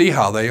 and see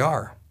how they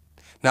are."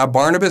 Now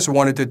Barnabas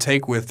wanted to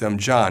take with them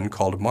John,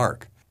 called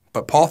Mark.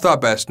 But Paul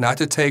thought best not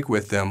to take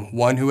with them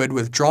one who had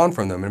withdrawn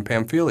from them in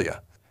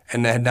Pamphylia,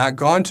 and had not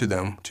gone to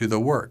them to the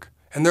work.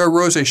 And there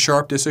arose a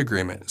sharp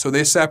disagreement, so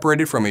they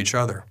separated from each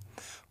other.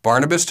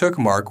 Barnabas took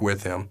Mark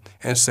with him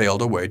and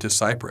sailed away to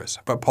Cyprus.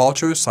 But Paul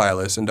chose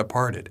Silas and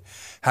departed,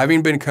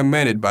 having been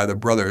commended by the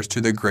brothers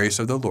to the grace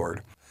of the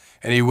Lord.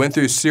 And he went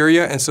through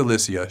Syria and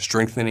Cilicia,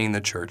 strengthening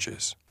the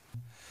churches.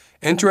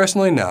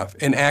 Interestingly enough,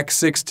 in Acts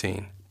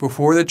 16,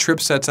 before the trip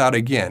sets out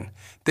again,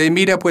 they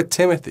meet up with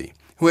Timothy,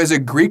 who has a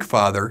Greek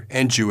father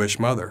and Jewish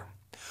mother.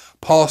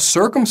 Paul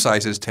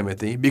circumcises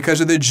Timothy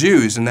because of the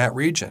Jews in that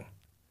region.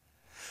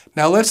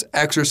 Now let's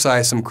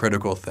exercise some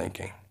critical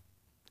thinking.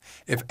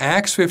 If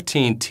Acts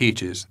 15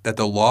 teaches that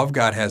the law of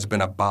God has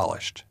been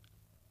abolished,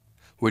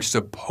 which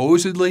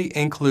supposedly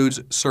includes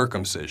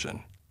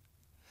circumcision,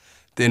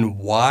 then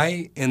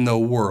why in the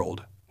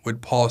world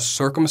would Paul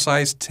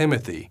circumcise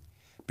Timothy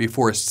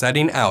before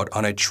setting out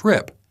on a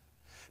trip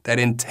that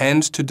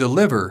intends to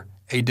deliver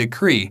a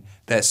decree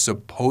that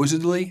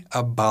supposedly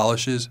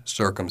abolishes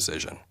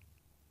circumcision?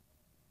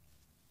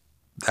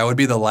 That would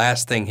be the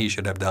last thing he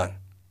should have done.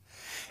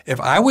 If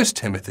I was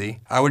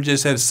Timothy, I would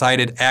just have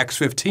cited Acts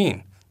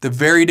 15, the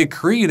very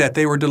decree that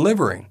they were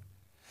delivering.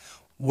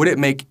 Would it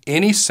make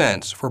any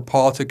sense for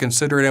Paul to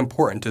consider it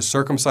important to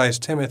circumcise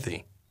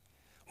Timothy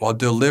while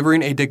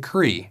delivering a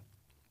decree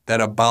that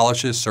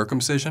abolishes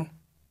circumcision?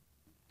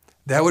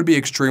 That would be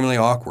extremely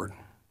awkward.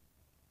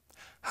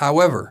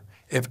 However,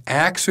 if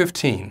Acts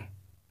 15,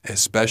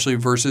 especially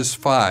verses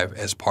 5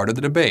 as part of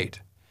the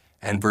debate,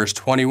 and verse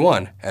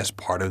 21 as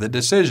part of the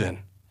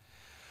decision,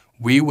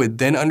 we would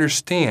then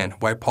understand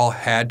why Paul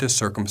had to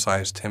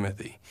circumcise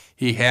Timothy.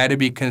 He had to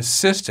be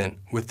consistent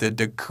with the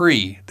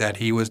decree that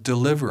he was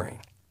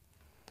delivering.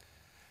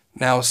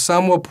 Now,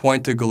 some will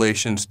point to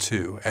Galatians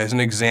 2 as an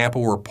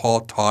example where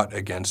Paul taught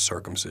against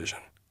circumcision.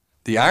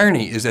 The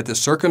irony is that the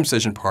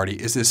circumcision party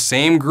is the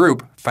same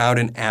group found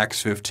in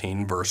Acts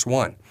 15, verse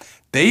 1.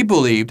 They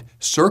believed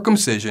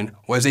circumcision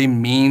was a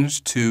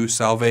means to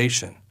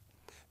salvation.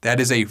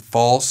 That is a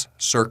false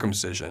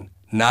circumcision,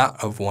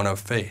 not of one of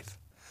faith.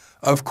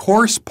 Of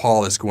course,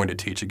 Paul is going to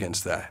teach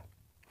against that.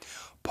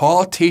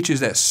 Paul teaches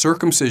that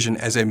circumcision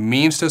as a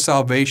means to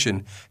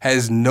salvation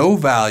has no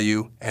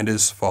value and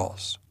is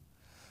false.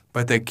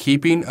 But the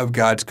keeping of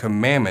God's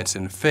commandments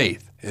in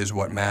faith is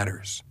what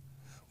matters,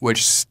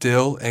 which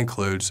still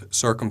includes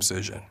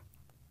circumcision.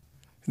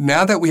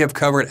 Now that we have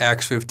covered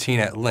Acts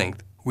 15 at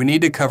length, we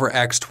need to cover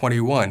Acts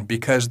 21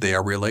 because they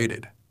are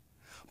related.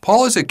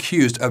 Paul is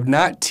accused of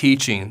not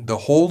teaching the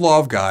whole law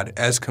of God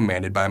as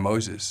commanded by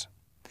Moses.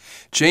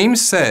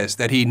 James says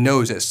that he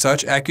knows that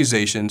such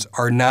accusations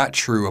are not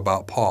true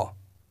about Paul,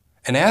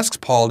 and asks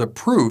Paul to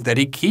prove that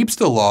he keeps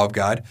the law of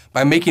God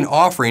by making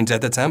offerings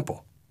at the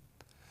temple.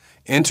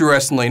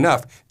 Interestingly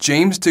enough,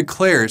 James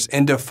declares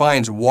and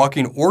defines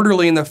walking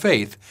orderly in the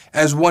faith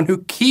as one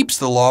who keeps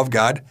the law of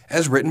God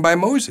as written by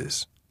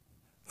Moses.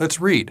 Let's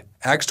read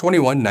Acts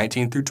 21,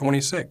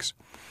 19-26.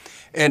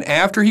 And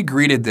after he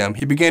greeted them,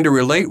 he began to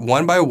relate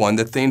one by one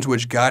the things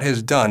which God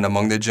has done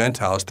among the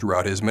Gentiles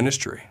throughout his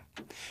ministry.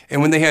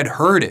 And when they had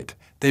heard it,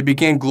 they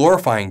began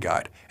glorifying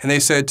God. And they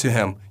said to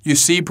him, "You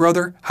see,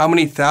 brother, how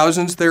many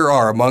thousands there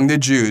are among the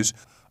Jews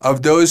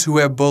of those who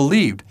have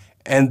believed,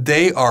 and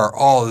they are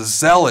all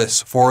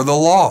zealous for the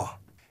law.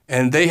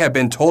 And they have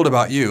been told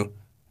about you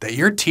that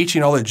you're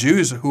teaching all the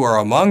Jews who are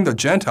among the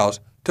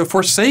Gentiles to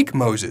forsake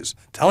Moses,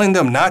 telling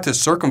them not to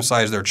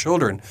circumcise their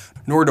children,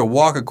 nor to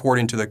walk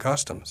according to the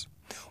customs.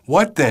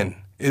 What then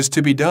is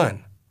to be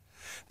done?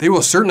 They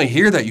will certainly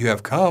hear that you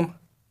have come.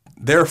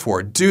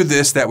 Therefore, do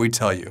this that we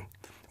tell you.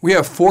 We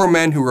have 4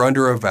 men who are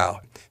under a vow.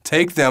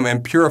 Take them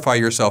and purify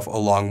yourself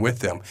along with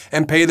them,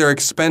 and pay their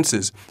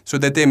expenses, so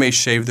that they may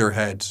shave their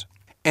heads.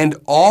 And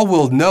all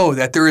will know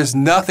that there is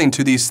nothing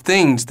to these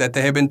things that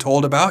they have been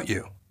told about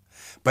you,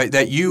 but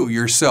that you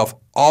yourself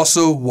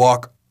also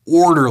walk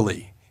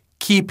orderly,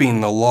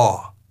 keeping the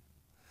law.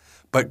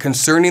 But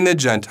concerning the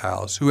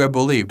Gentiles who have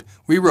believed,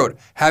 we wrote,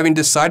 having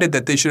decided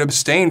that they should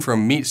abstain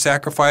from meat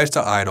sacrificed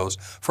to idols,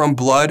 from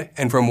blood,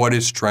 and from what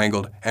is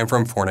strangled, and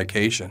from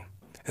fornication.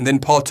 And then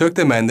Paul took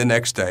the men the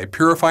next day,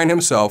 purifying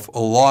himself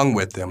along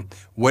with them,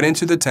 went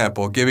into the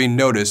temple, giving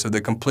notice of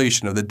the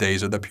completion of the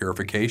days of the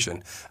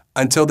purification,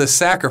 until the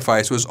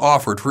sacrifice was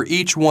offered for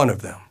each one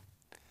of them.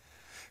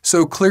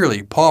 So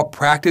clearly, Paul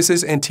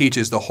practices and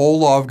teaches the whole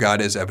law of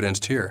God as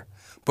evidenced here.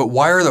 But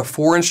why are the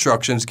 4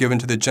 instructions given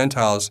to the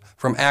Gentiles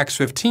from Acts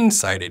 15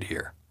 cited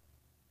here?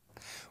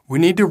 We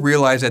need to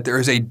realize that there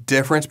is a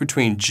difference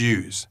between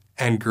Jews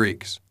and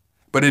Greeks,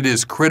 but it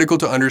is critical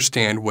to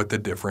understand what the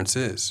difference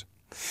is.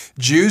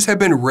 Jews have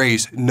been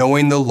raised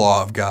knowing the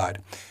law of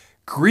God.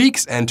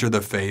 Greeks enter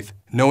the faith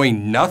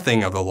knowing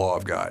nothing of the law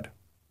of God.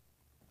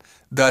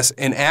 Thus,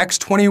 in Acts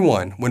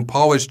 21, when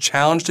Paul was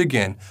challenged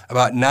again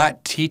about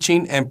not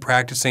teaching and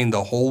practicing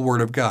the whole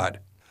Word of God,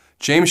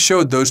 James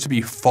showed those to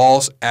be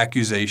false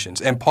accusations,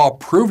 and Paul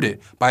proved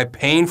it by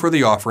paying for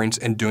the offerings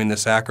and doing the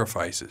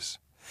sacrifices.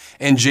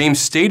 And James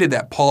stated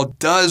that Paul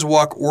does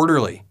walk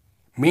orderly,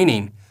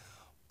 meaning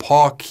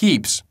Paul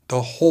keeps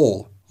the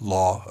whole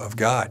law of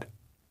God.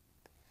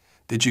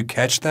 Did you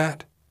catch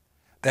that?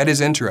 That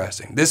is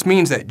interesting. This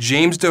means that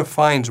James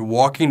defines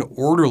walking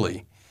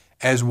orderly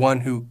as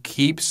one who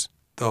keeps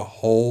the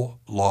whole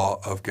law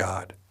of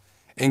God,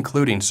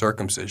 including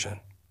circumcision.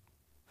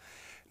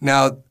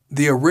 Now,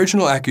 the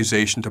original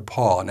accusation to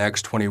Paul in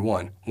Acts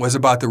 21 was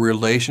about the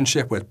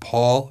relationship with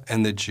Paul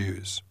and the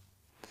Jews.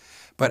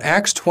 But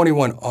Acts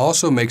 21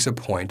 also makes a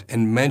point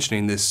in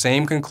mentioning the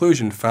same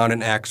conclusion found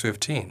in Acts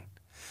 15,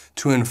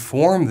 to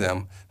inform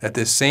them that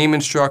the same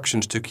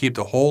instructions to keep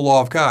the whole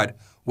law of God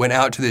went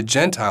out to the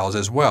Gentiles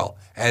as well,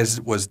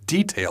 as was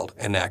detailed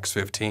in Acts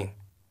 15.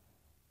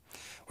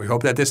 We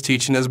hope that this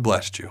teaching has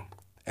blessed you.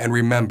 And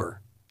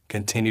remember,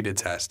 continue to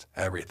test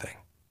everything.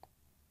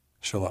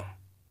 Shalom.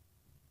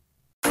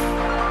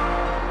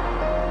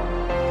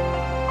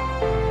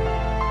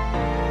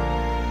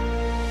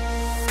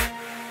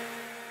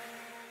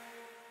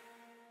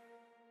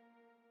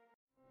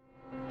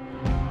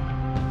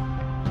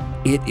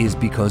 It is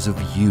because of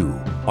you,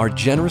 our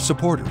generous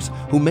supporters,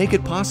 who make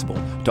it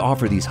possible to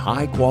offer these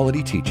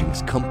high-quality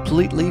teachings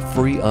completely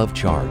free of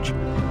charge.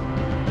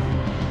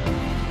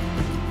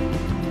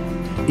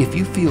 If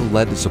you feel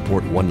led to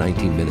support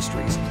 119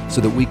 Ministries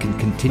so that we can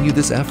continue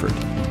this effort,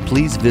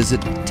 please visit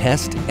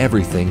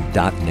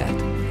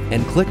testeverything.net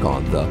and click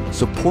on the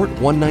Support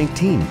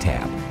 119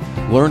 tab.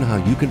 Learn how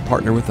you can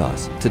partner with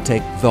us to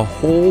take the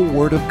whole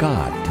Word of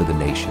God to the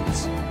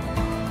nations.